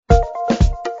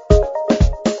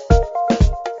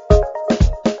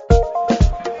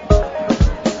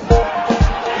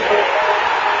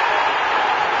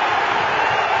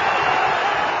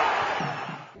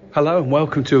Hello and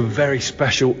welcome to a very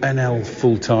special NL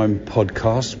full-time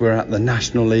podcast. We're at the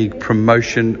National League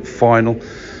promotion final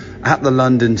at the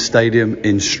London Stadium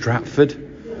in Stratford.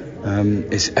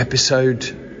 It's episode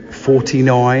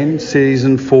 49,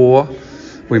 season 4.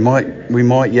 We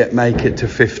might yet make it to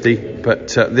 50, but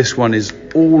this one is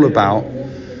all about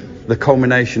the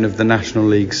culmination of the National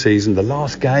League season, the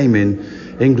last game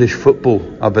in English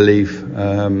football, I believe,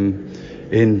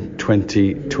 in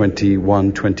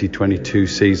 2021-2022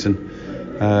 season.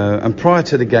 And prior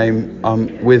to the game,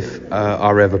 I'm with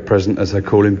our ever-present, as I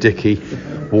call him, Dickie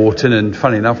Wharton. And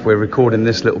funny enough, we're recording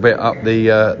this little bit up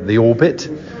the Orbit,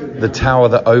 the tower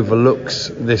that overlooks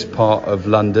this part of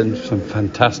London. Some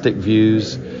fantastic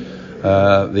views. The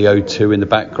O2 in the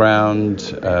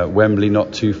background, Wembley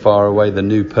not too far away, the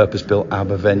new purpose-built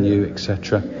ABBA venue,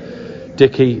 etc.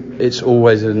 Dickie, it's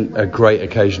always a great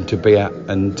occasion to be at,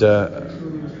 and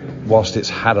whilst it's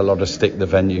had a lot of stick, the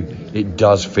venue, it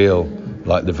does feel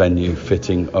like the venue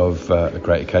fitting of a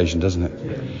great occasion, doesn't it?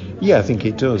 Yeah, I think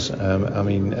it does.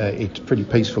 It's pretty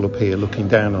peaceful up here looking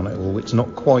down on it all. It's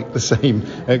not quite the same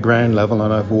at ground level,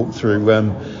 and I've walked through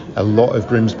a lot of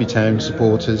Grimsby Town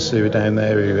supporters who are down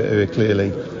there who are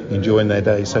clearly enjoying their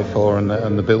day so far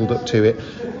and the build up to it.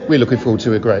 We're looking forward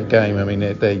to a great game. I mean,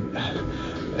 the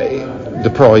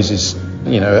prize is,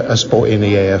 a spot in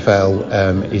the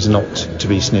AFL is not to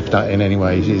be sniffed at in any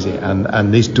way, is it?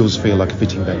 And this does feel like a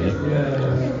fitting venue.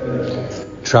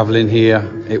 Travelling here,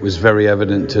 it was very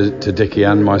evident to Dickie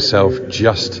and myself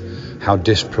just how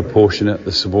disproportionate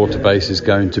the supporter base is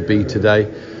going to be today.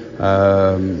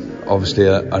 Obviously,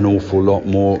 an awful lot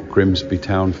more Grimsby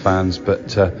Town fans,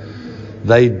 but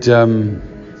they'd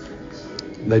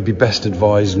be best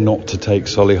advised not to take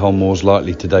Solihull Moors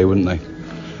lightly today, wouldn't they?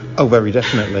 Oh, very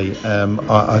definitely.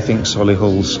 I think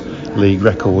Solihull's league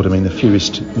record, the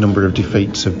fewest number of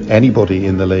defeats of anybody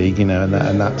in the league,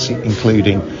 and that's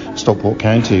including Stockport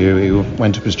County, who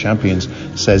went up as champions,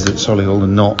 says that Solihull are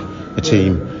not a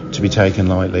team to be taken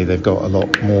lightly. They've got a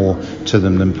lot more to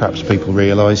them than perhaps people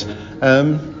realise.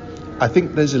 I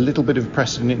think there's a little bit of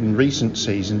precedent in recent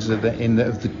seasons of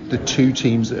the two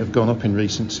teams that have gone up in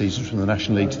recent seasons from the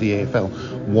National League to the AFL.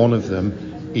 One of them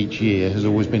each year has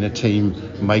always been a team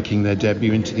making their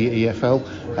debut into the EFL.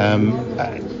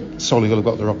 Solihull have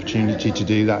got their opportunity to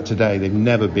do that today. They've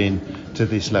never been to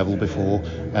this level before,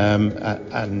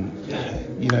 and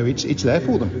it's there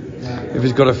for them. If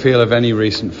it's got a feel of any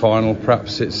recent final,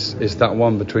 perhaps it's that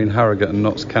one between Harrogate and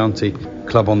Notts County,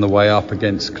 club on the way up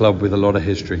against club with a lot of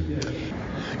history.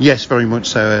 Yes, very much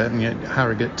so.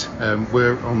 Harrogate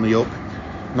were on the up.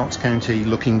 Notts County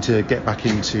looking to get back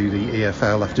into the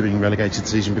EFL after being relegated the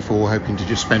season before, hoping to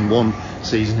just spend one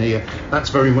season here. That's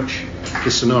very much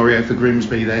the scenario for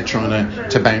Grimsby. They're trying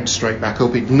to bounce straight back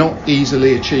up. It's not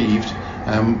easily achieved,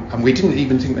 and we didn't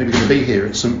even think they were going to be here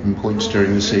at some points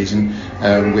during the season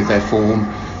with their form.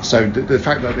 So the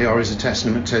fact that they are is a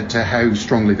testament to how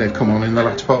strongly they've come on in the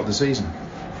latter part of the season.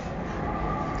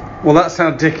 Well, that's how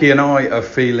Dickie and I are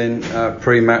feeling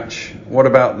pre-match. What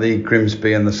about the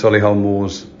Grimsby and the Solihull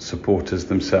Moors supporters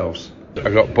themselves?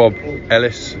 I've got Bob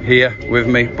Ellis here with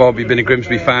me. Bob, you've been a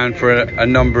Grimsby fan for a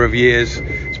number of years.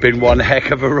 It's been one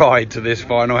heck of a ride to this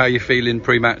final. How are you feeling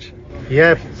pre-match?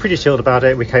 Yeah, pretty chilled about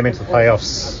it. We came into the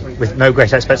playoffs with no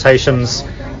great expectations.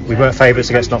 We weren't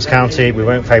favourites against Notts County. We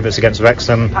weren't favourites against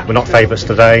Wrexham. We're not favourites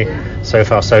today. So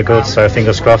far, so good. So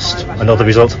fingers crossed, another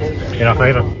result in our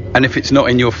favour. And if it's not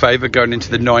in your favour going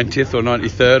into the 90th or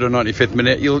 93rd or 95th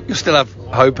minute, you'll still have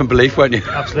hope and belief, won't you?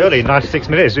 Absolutely. 96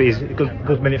 minutes is a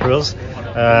good minute for us.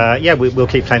 We'll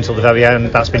keep playing till the very end.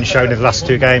 That's been shown in the last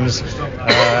two games.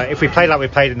 If we play like we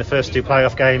played in the first two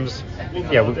playoff games,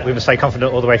 we will stay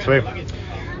confident all the way through.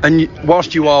 And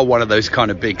whilst you are one of those kind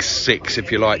of big six,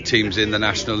 if you like, teams in the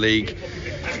National League,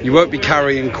 you won't be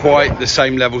carrying quite the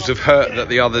same levels of hurt that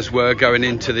the others were going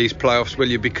into these playoffs, will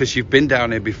you? Because you've been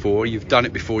down here before, you've done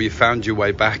it before, you've found your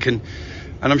way back, and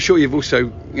I'm sure you've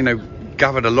also,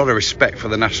 gathered a lot of respect for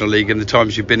the National League in the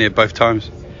times you've been here both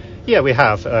times. Yeah, we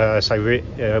have. We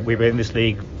were in this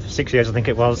league for 6 years, I think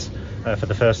it was, for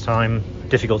the first time.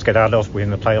 Difficult to get out of. We're in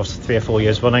the playoffs 3 or 4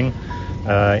 years running.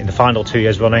 In the final 2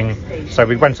 years running. So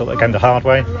we went up again the hard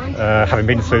way, having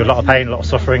been through a lot of pain, a lot of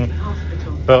suffering.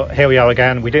 But here we are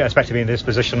again. We didn't expect to be in this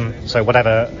position. So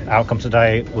whatever outcome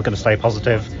today, we're going to stay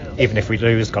positive. Even if we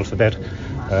lose, God forbid.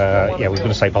 We're going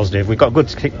to stay positive. We've got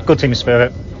good team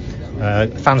spirit.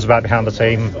 Fans are right behind the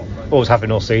team. Always have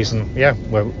been all season. Yeah,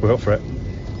 we're up for it.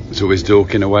 It's always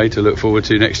Dorking away to look forward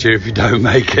to next year if you don't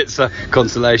make it. So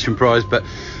consolation prize. But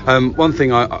one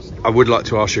thing I would like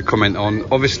to ask you a comment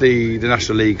on. Obviously, the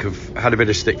National League have had a bit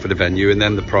of stick for the venue and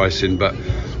then the pricing. But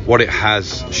what it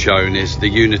has shown is the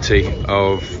unity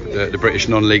of the British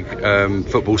non-league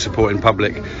football supporting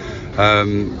public.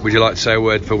 Would you like to say a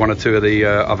word for one or two of the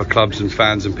other clubs and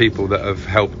fans and people that have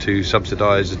helped to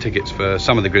subsidise the tickets for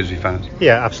some of the Grimsby fans?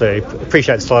 Yeah, absolutely.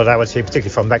 Appreciate the solidarity, particularly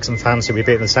from Wrexham fans who we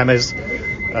beat in the semis.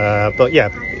 But yeah,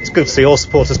 it's good to see all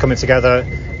supporters coming together.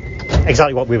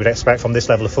 Exactly what we would expect from this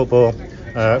level of football,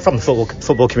 from the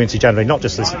football community generally, not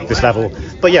just this level.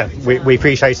 But yeah, we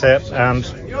appreciate it, and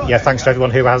yeah, thanks to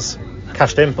everyone who has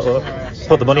cashed in,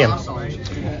 put the money in.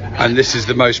 And this is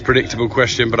the most predictable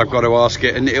question, but I've got to ask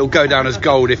it, and it'll go down as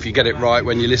gold if you get it right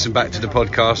when you listen back to the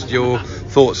podcast. Your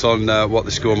thoughts on what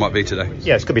the score might be today?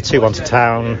 Yeah, it's going to be 2-1 to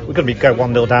Town. We're going to go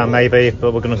 1-0 down maybe,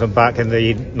 but we're going to come back in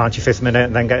the 95th minute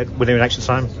and then get winning in extra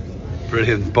time.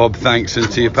 Brilliant. Bob, thanks, and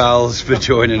to your pals for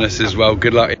joining us as well.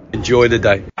 Good luck. Enjoy the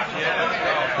day.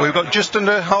 We've got just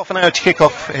under half an hour to kick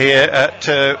off here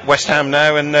at West Ham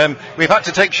now, and we've had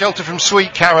to take shelter from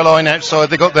Sweet Caroline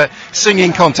outside. They've got the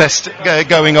singing contest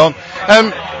going on.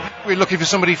 We're looking for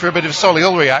somebody for a bit of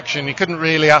Solihull reaction. You couldn't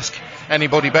really ask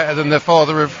anybody better than the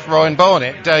father of Ryan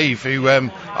Barnett, Dave, who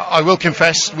I will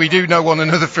confess we do know one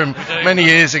another from many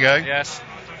years ago. Yes,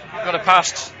 got a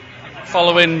past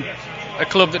following a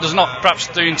club that does not perhaps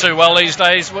doing too well these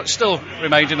days, but still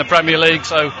remained in the Premier League.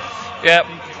 So,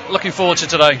 yeah. Looking forward to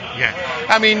today. Yeah,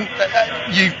 I mean,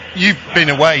 you've been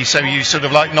away, so you sort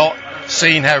of like not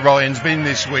seen how Ryan's been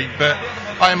this week, but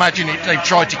I imagine they've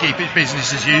tried to keep it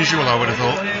business as usual, I would have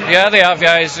thought. Yeah, they have,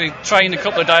 yeah. He trained a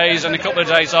couple of days and a couple of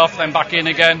days off, then back in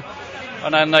again,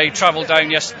 and then they travelled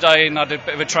down yesterday and had a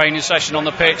bit of a training session on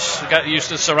the pitch to get used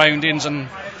to the surroundings and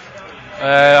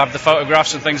have the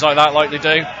photographs and things like that like they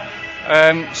do.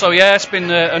 So yeah, it's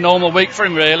been a normal week for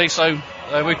him really, so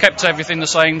we've kept everything the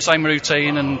same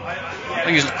routine, and I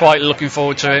think he's quite looking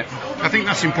forward to it. I think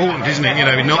that's important, isn't it? You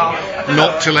know,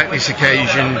 not to let this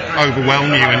occasion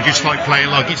overwhelm you and just like play it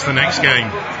like it's the next game.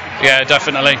 Yeah,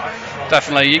 definitely.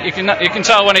 You can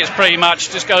tell when it's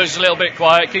pre-match, just goes a little bit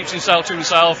quiet, keeps himself to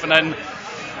himself, and then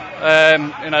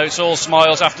it's all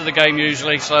smiles after the game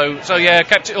usually. So yeah,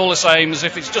 kept it all the same as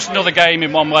if it's just another game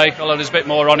in one way, although there's a bit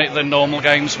more on it than normal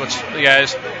games. But yeah,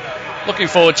 looking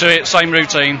forward to it, same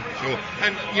routine. Sure.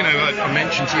 And I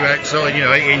mentioned to you outside,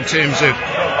 in terms of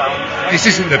this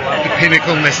isn't the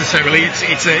pinnacle necessarily.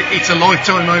 It's a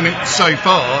lifetime moment so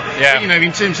far. Yeah. But,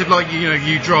 in terms of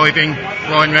you driving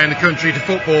Ryan around the country to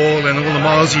football and all the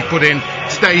miles you put in,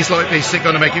 it's days like this that are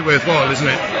going to make it worthwhile, isn't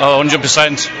it? Oh,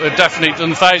 100%. We've definitely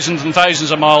done thousands and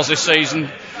thousands of miles this season,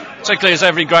 particularly as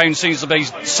every ground seems to be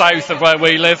south of where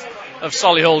we live, of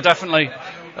Solihull definitely.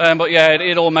 But yeah,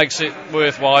 it all makes it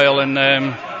worthwhile, and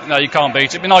you can't beat it.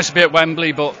 It'd be nice to be at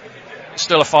Wembley, but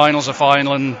still a final's a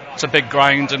final, and it's a big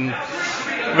ground, and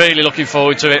really looking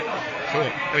forward to it. Cool.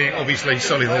 I mean, obviously,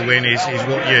 Solihull win is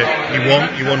what you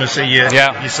want. You want to see your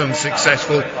son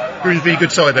successful. Grimsby,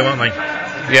 good side though, aren't they?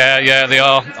 Yeah, they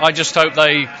are. I just hope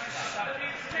they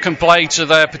can play to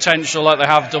their potential like they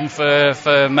have done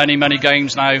for many, many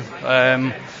games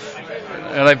now.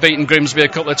 They've beaten Grimsby a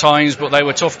couple of times, but they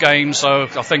were tough games, so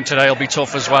I think today will be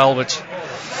tough as well. But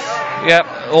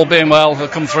yeah, all being well, they'll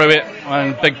come through it,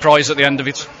 and big prize at the end of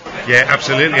it. Yeah,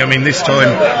 absolutely. I mean, this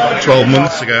time 12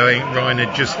 months ago, Ryan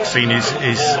had just seen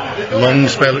his long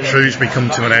spell at Shrewsbury come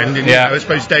to an end. And I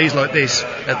suppose days like this,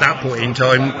 at that point in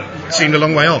time, seemed a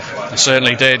long way off. It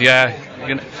certainly did, yeah.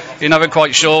 You're never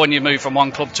quite sure when you move from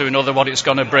one club to another what it's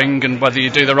going to bring and whether you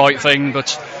do the right thing,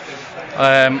 but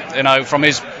from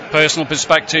his personal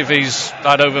perspective, he's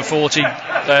had over 40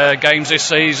 games this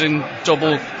season,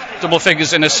 double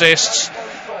figures in assists.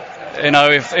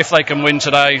 If they can win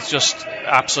today, it's just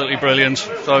absolutely brilliant.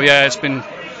 So yeah, it's been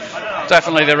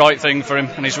definitely the right thing for him,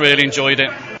 and he's really enjoyed it.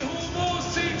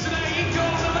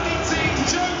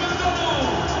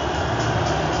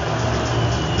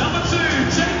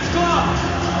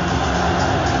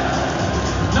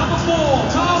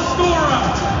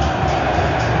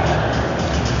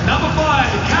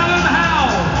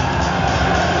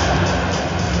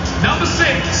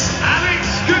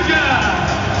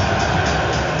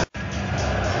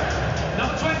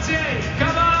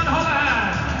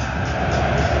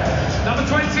 Number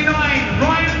 29,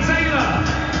 Ryan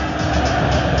Taylor.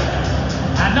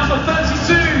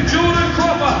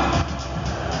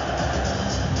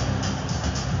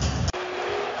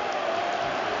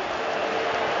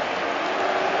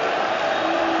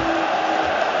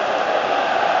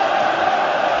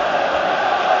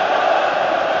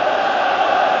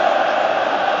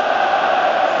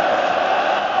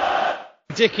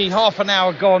 Dickie, half an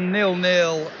hour gone,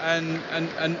 0-0,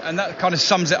 and that kind of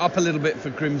sums it up a little bit for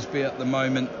Grimsby at the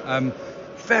moment.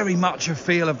 Very much a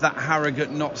feel of that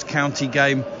Harrogate-Notts County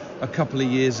game a couple of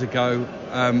years ago.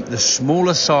 The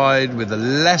smaller side with a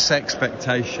less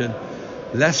expectation,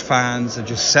 less fans, are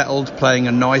just settled, playing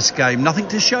a nice game. Nothing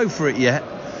to show for it yet.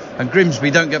 And Grimsby,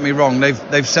 don't get me wrong,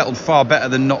 they've settled far better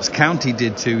than Notts County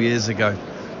did 2 years ago.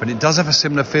 But it does have a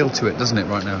similar feel to it, doesn't it,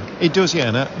 right now? It does,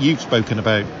 yeah. And you've spoken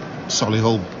about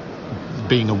Solihull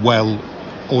being a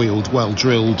well-oiled,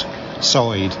 well-drilled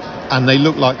side, and they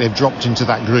look like they've dropped into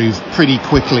that groove pretty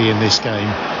quickly in this game.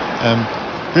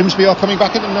 Grimsby are coming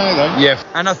back at them now, though. Yeah,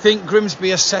 and I think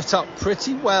Grimsby are set up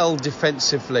pretty well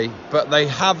defensively, but they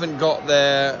haven't got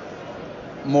their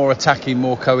more attacking,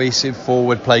 more cohesive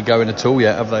forward play going at all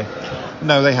yet, have they?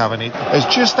 No, they haven't. There's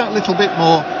just that little bit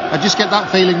more. I just get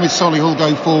that feeling with Solihull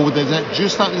go forward. There's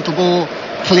just that little more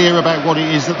clear about what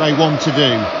it is that they want to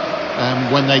do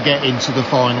when they get into the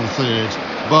final third.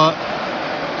 But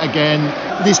again,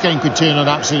 this game could turn on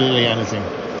absolutely anything.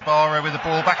 Barrow with the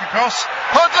ball back across.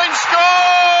 Hudlin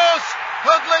scores!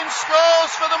 Hudlin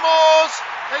scores for the Moors.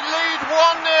 They lead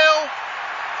 1-0.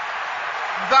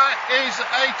 That is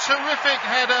a terrific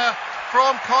header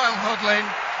from Kyle Hudlin.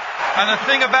 And the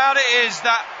thing about it is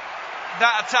that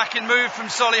attacking move from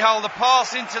Solihull, the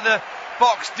pass into the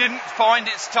box didn't find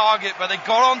its target, but they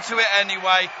got onto it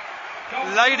anyway,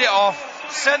 laid it off,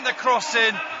 sent the cross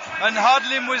in, and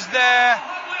Hudlin was there,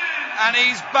 and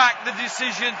he's backed the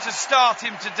decision to start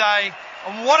him today.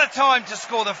 And what a time to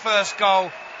score the first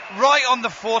goal, right on the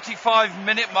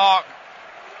 45-minute mark.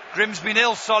 Grimsby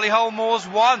 0, Solihull Moors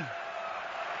 1.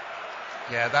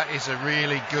 Yeah, that is a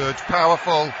really good,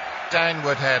 powerful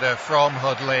downward header from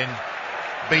Hudlin,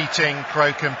 beating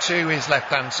Crocombe to his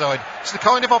left-hand side. It's the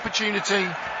kind of opportunity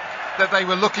that they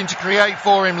were looking to create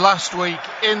for him last week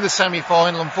in the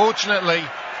semi-final. Unfortunately,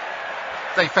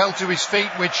 they fell to his feet,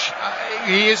 which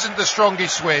he isn't the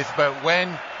strongest with, but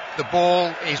when the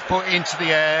ball is put into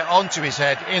the air, onto his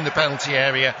head in the penalty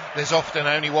area, there's often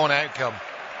only one outcome.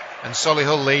 And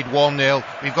Solihull lead 1-0.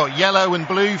 We've got yellow and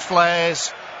blue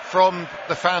flares from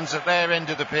the fans at their end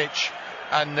of the pitch,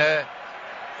 and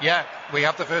we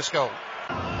have the first goal.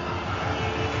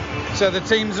 So the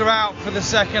teams are out for the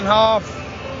second half.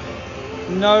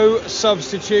 No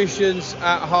substitutions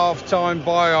at half time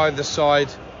by either side,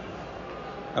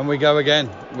 and we go again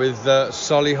with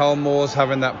Solihull Moors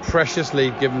having that precious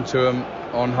lead given to them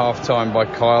on half time by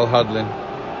Kyle Hudlin.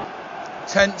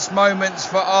 Tense moments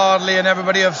for Ardley and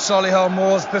everybody of Solihull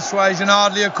Moors persuasion.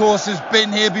 Ardley, of course, has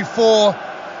been here before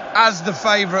as the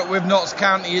favourite with Notts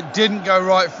County. It didn't go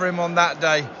right for him on that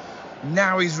day.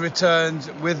 Now he's returned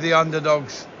with the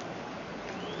underdogs.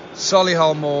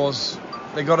 Solihull Moors,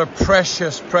 they got a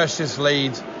precious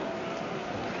lead,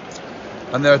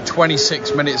 and there are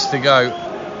 26 minutes to go.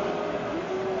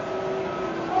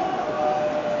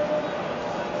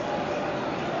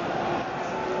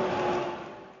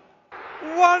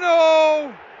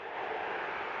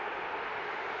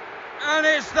 And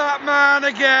it's that man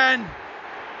again,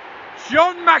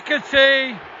 John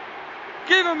McAtee.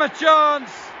 Give him a chance,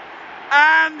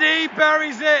 and he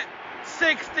buries it.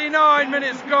 69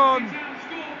 minutes gone.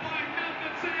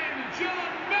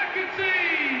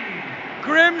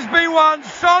 Grimsby 1,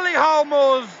 Solihull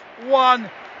Moors 1.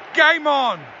 Game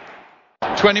on.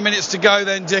 20 minutes to go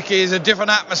then, Dickie. Is a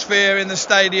different atmosphere in the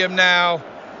stadium now.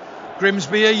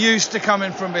 Grimsby are used to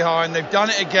coming from behind. They've done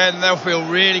it again. They'll feel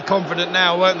really confident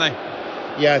now, won't they?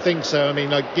 Yeah, I think so. I mean,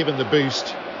 like, given the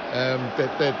boost,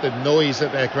 the noise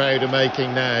that their crowd are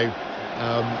making now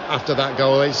after that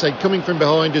goal, they say coming from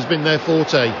behind has been their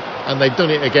forte, and they've done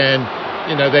it again.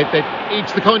 You know,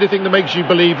 it's the kind of thing that makes you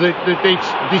believe that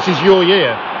this is your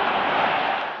year.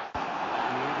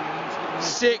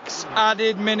 6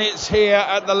 added minutes here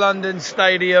at the London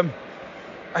Stadium,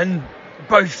 and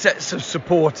both sets of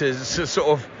supporters sort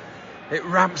of, it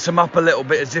ramps them up a little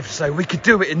bit, as if to say we could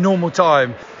do it in normal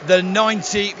time. The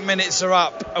 90 minutes are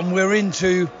up and we're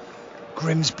into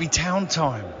Grimsby Town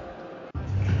time.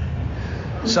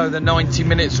 So the 90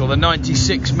 minutes or the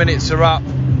 96 minutes are up,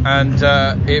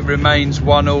 and it remains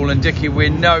 1-1. And Dickie, we're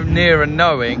no nearer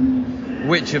knowing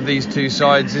which of these two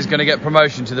sides is going to get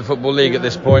promotion to the Football League at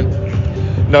this point.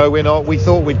 No, we're not. We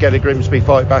thought we'd get a Grimsby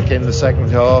fight back in the second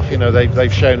half. You know,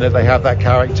 they've shown that they have that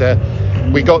character.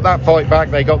 We got that fight back.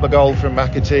 They got the goal from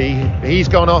McAtee. He's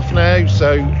gone off now,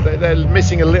 so they're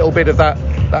missing a little bit of that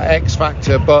X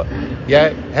factor. But yeah,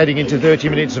 heading into 30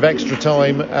 minutes of extra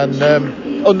time, and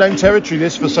unknown territory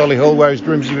this for Solihull, whereas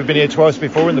Grimsby have been here twice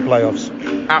before in the playoffs.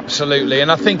 Absolutely, and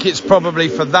I think it's probably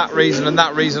for that reason and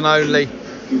that reason only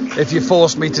if you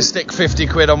forced me to stick 50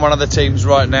 quid on one of the teams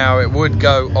right now, it would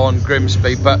go on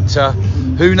Grimsby, but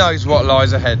who knows what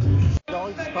lies ahead.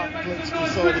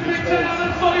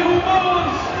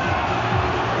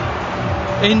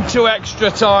 Into extra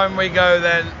time we go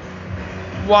then.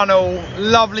 1-1.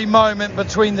 Lovely moment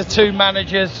between the two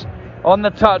managers on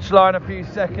the touchline a few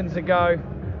seconds ago.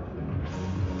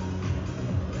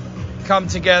 Come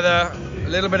together, a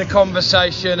little bit of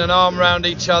conversation, an arm around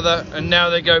each other, and now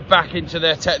they go back into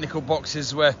their technical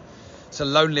boxes, where it's a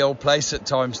lonely old place at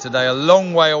times today, a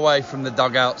long way away from the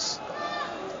dugouts.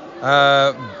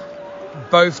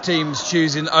 Both teams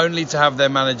choosing only to have their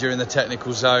manager in the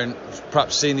technical zone,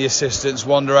 perhaps seen the assistants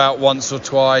wander out once or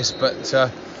twice, but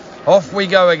off we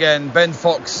go again. Ben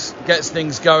Fox gets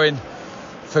things going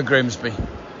for Grimsby.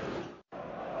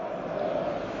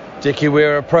 Dickie,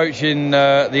 we're approaching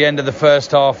the end of the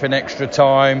first half in extra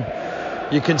time.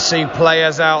 You can see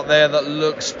players out there that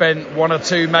look spent, one or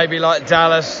two maybe, like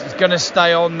Dallas. He's going to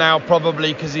stay on now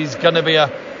probably because he's going to be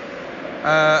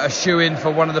a shoe-in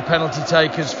for one of the penalty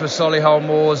takers for Solihull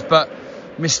Moors, but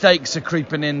mistakes are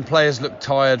creeping in. Players look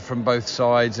tired from both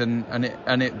sides, and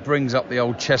it brings up the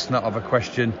old chestnut of a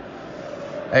question.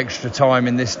 Extra time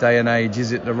in this day and age,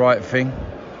 is it the right thing?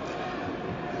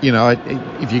 You know,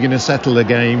 if you're going to settle a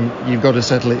game, you've got to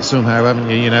settle it somehow, haven't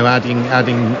you? You know,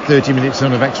 adding 30 minutes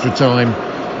on of extra time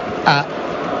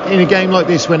in a game like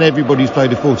this, when everybody's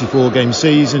played a 44-game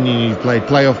season and you've played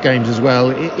playoff games as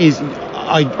well,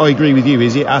 I agree with you.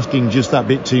 Is it asking just that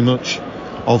bit too much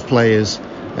of players?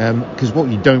 Because what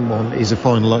you don't want is a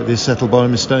final like this settled by a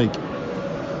mistake.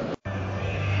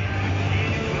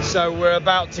 So we're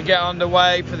about to get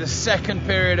underway for the second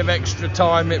period of extra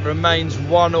time. It remains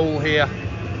 1-1 here.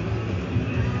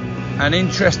 And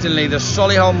interestingly, the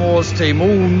Solihull Moors team, all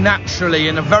naturally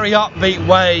in a very upbeat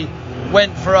way,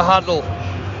 went for a huddle.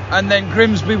 And then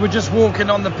Grimsby were just walking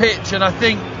on the pitch, and I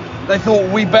think they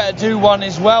thought we better do one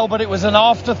as well, but it was an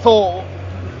afterthought.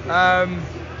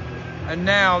 And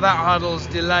now that huddle's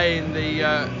delaying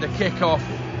the kick-off.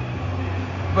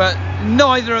 But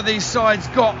neither of these sides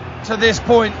got to this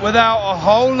point without a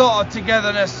whole lot of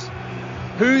togetherness.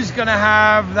 Who's going to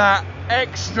have that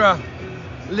extra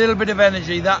little bit of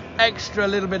energy, that extra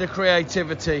little bit of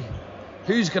creativity?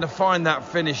 Who's going to find that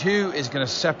finish? Who is going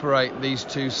to separate these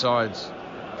two sides?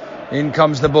 In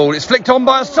comes the ball. It's flicked on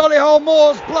by a Solihull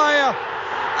Moors player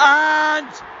and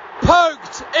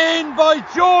poked in by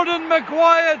Jordan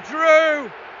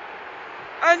Maguire-Drew.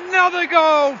 Another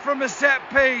goal from a set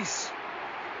piece.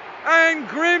 And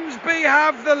Grimsby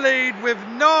have the lead with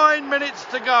 9 minutes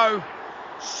to go.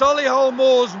 Solihull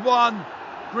Moors 1,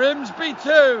 Grimsby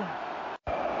 2.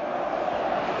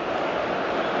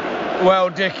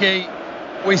 Well, Dickie,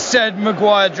 we said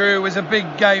Maguire-Drew was a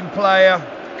big game player.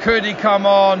 Could he come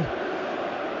on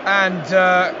and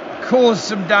cause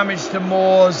some damage to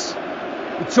Moors?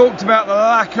 We talked about the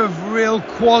lack of real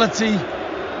quality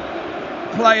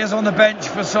players on the bench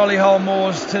for Solihull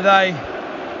Moors today.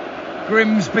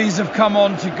 Grimsby's have come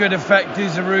on to good effect.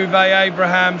 Duzaruve,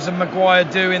 Abrahams and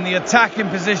Maguire-Drew in the attacking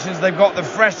positions. They've got the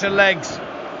fresher legs.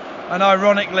 And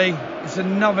ironically, it's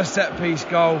another set-piece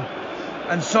goal.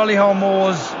 And Solihull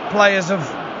Moors players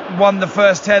have won the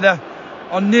first header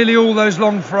on nearly all those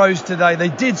long throws today. They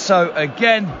did so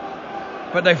again,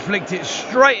 but they flicked it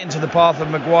straight into the path of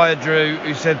Maguire-Drew,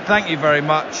 who said, "Thank you very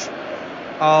much,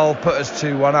 I'll put us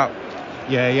 2-1 up."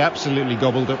 Yeah, he absolutely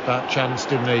gobbled up that chance,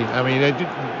 didn't he? I mean,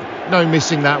 no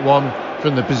missing that one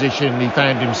from the position he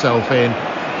found himself in.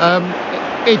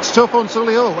 It's tough on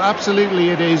Solihull, absolutely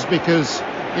it is, because,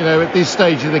 you know, at this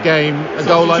stage of the game, a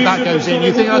goal like that goes in,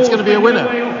 you think that's going to be a winner.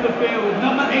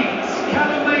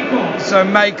 So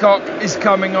Maycock is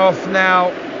coming off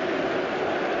now,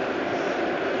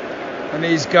 and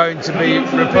he's going to be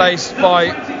replaced by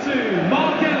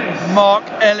Mark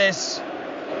Ellis,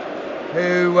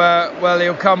 who,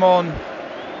 he'll come on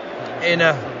in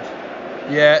a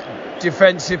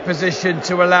defensive position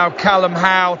to allow Callum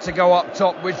Howe to go up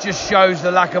top, which just shows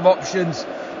the lack of options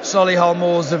Solihull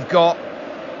Moors have got.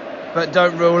 But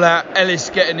don't rule out Ellis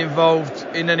getting involved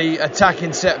in any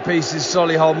attacking set pieces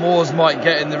Solihull Moors might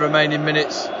get in the remaining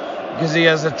minutes, because he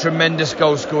has a tremendous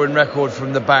goal scoring record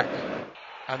from the back.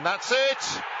 And that's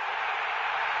it.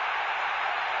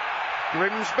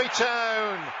 Grimsby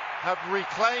Town have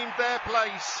reclaimed their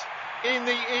place in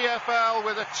the EFL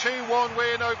with a 2-1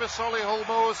 win over Solihull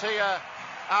Moors here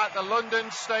at the London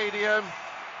Stadium.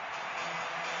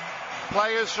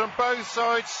 Players from both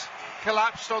sides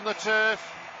collapsed on the turf,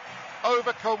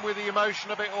 overcome with the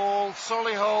emotion of it all.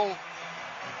 Solihull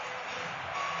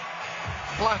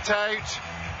flat out,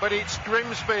 but it's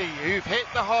Grimsby who've hit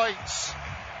the heights,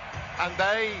 and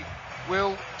they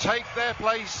will take their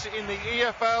place in the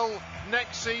EFL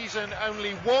next season.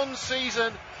 Only one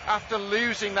season after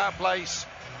losing that place,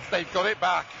 they've got it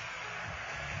back.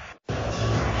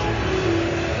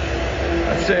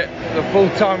 That's it, the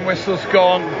full-time whistle's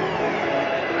gone.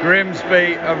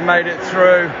 Grimsby have made it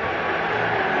through,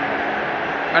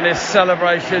 and it's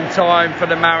celebration time for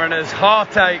the Mariners.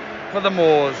 Heartache for the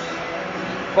Moors.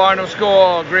 Final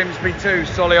score, Grimsby 2,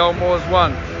 Solihull Moors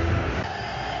 1.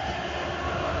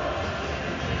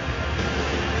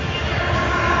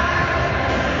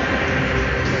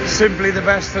 Simply the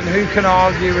best, and who can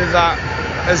argue with that,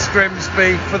 as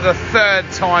Grimsby, for the third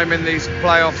time in these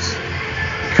playoffs,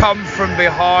 come from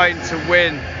behind to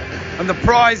win. And the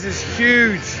prize is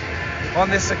huge on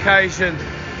this occasion.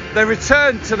 They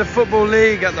returned to the Football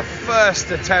League at the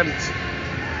first attempt.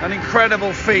 An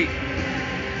incredible feat.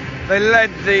 They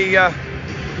led the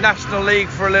National League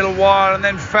for a little while and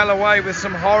then fell away with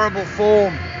some horrible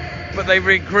form. But they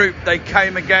regrouped, they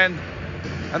came again,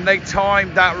 and they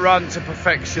timed that run to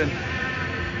perfection.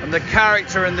 And the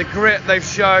character and the grit they've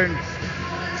shown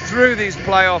through these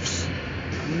playoffs,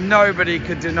 nobody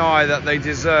could deny that they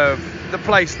deserve the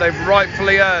place they've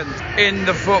rightfully earned in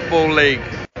the Football League.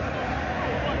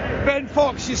 Ben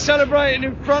Fox, you're celebrating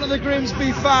in front of the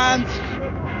Grimsby fans.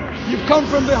 You've come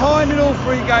from behind in all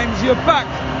three games. You're back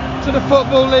to the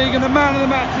Football League and the man of the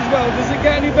match as well. Does it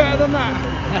get any better than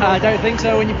that? No, I don't think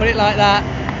so when you put it like that.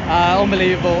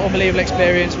 Unbelievable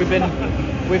experience. We've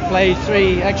played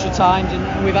 3 extra times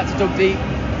and we've had to dug deep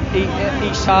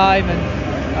each time, and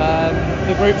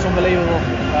the group's unbelievable.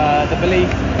 The belief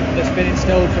that's been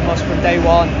instilled from us from day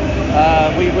one.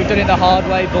 We've done it the hard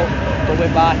way, but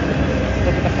we're back.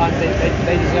 Look at the fans,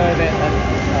 they deserve it, and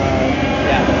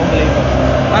unbelievable.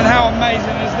 And how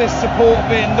amazing has this support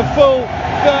been? The full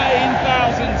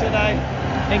 13,000 today.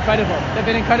 Incredible. They've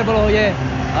been incredible all year.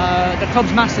 The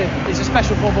club's massive. It's a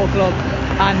special football club,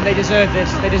 and they deserve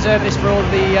this. They deserve this for all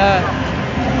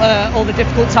the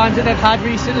difficult times that they've had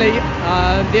recently.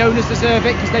 The owners deserve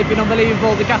it because they've been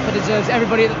unbelievable. The gaffer deserves it.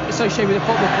 Everybody associated with the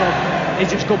football club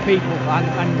is just good people,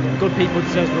 and good people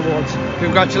deserve rewards.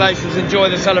 Congratulations. Enjoy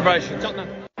the celebration.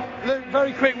 Luke,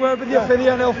 very quick word with you for the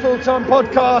NL Full-Time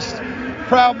Podcast.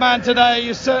 Proud man today.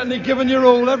 You've certainly given your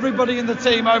all, everybody in the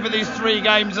team, over these 3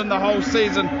 games and the whole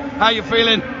season. How are you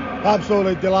feeling?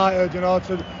 Absolutely delighted, to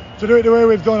do it the way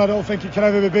we've done. I don't think it can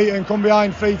ever be beaten. Come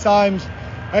behind 3 times,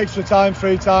 extra time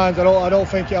 3 times. I don't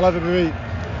think it'll ever be beat.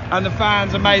 And the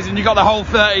fans, amazing. You got the whole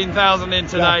 13,000 in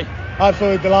today. Yeah,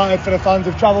 absolutely delighted for the fans.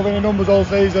 They've travelled in the numbers all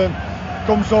season,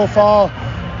 come so far.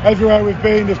 Everywhere we've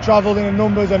been, they've travelled in the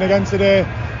numbers, and again today.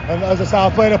 And as I said, I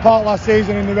played a part last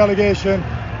season in the relegation.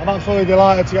 I'm absolutely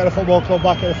delighted to get the football club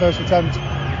back at the first attempt.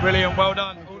 Brilliant, well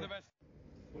done. All the best.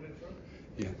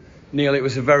 Yeah. Neil, it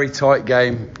was a very tight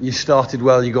game. You started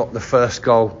well, you got the first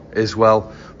goal as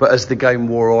well. But as the game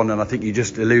wore on, and I think you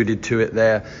just alluded to it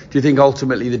there, do you think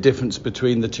ultimately the difference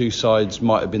between the two sides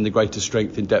might have been the greater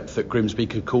strength in depth that Grimsby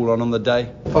could call on the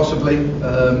day? Possibly.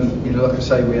 Like I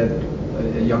say, we had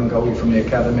a young goalie from the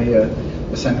academy, a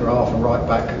centre half, a right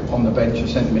back on the bench, a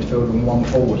centre midfielder and 1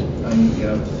 forward.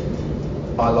 And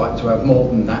I like to have more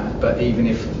than that, but even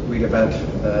if we'd have had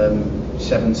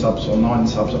 7 subs or 9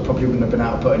 subs, I probably wouldn't have been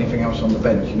able to put anything else on the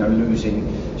bench.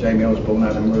 Losing Jamie Osborne,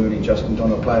 Adam Rooney, Justin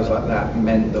Donald, players like that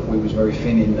meant that we was very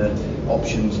thin in the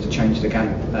options to change the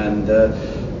game. And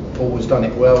Paul has done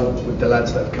it well with the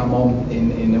lads that have come on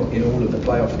in all of the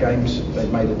playoff games.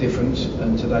 They've made a difference,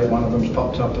 and today one of them's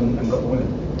popped up and got the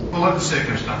win. A lot of the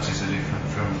circumstances are different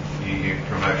from your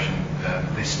promotion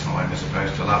this time as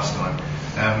opposed to last time.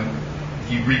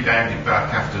 You rebounded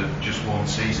back after just 1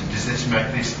 season. Does this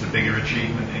make this the bigger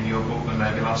achievement in your book than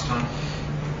maybe last time?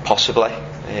 Possibly,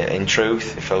 in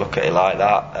truth, if I look at it like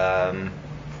that,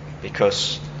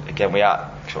 because again we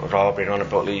are sort of harboring on it,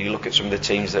 but you look at some of the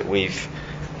teams that we've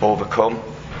overcome,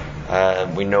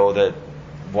 we know that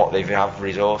what they have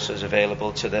resources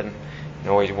available to them,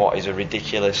 what is a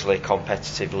ridiculously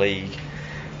competitive league.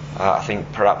 I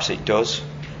think perhaps it does.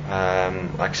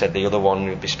 Like I said, the other one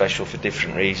would be special for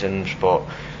different reasons, but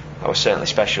that was certainly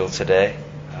special today.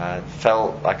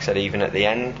 Felt, like I said, even at the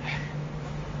end,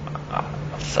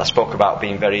 I spoke about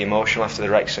being very emotional after the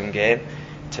Wrexham game.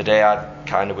 Today I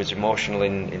kind of was emotional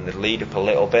in the lead up a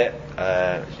little bit,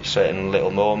 certain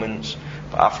little moments,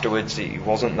 but afterwards it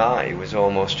wasn't that. It was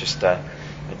almost just a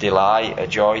delight, a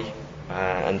joy,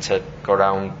 and to go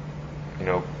around,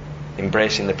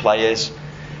 embracing the players,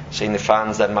 seeing the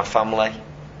fans, then my family,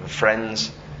 my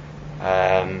friends.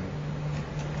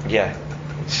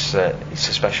 It's a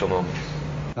special moment.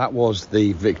 That was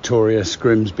the victorious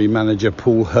Grimsby manager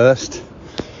Paul Hurst.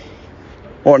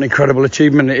 What an incredible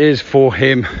achievement it is for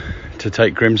him to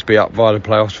take Grimsby up via the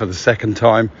playoffs for the second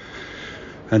time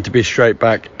and to be straight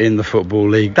back in the Football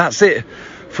League. That's it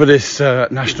for this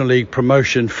National League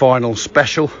promotion final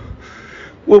special.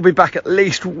 We'll be back at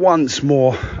least once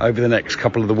more over the next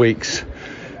couple of the weeks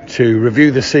to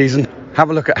review the season, have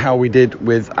a look at how we did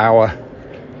with our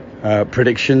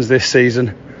predictions this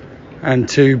season, and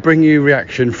to bring you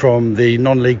reaction from the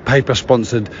non-league paper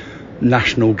sponsored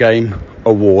National Game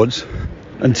Awards.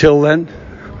 Until then,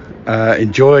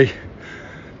 enjoy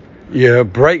your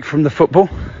break from the football,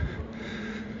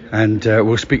 and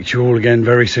we'll speak to you all again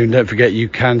very soon. Don't forget you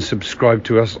can subscribe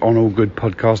to us on all good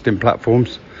podcasting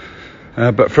platforms,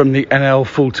 but from the NL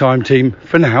full-time team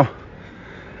for now,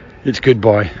 it's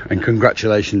goodbye and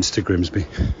congratulations to Grimsby.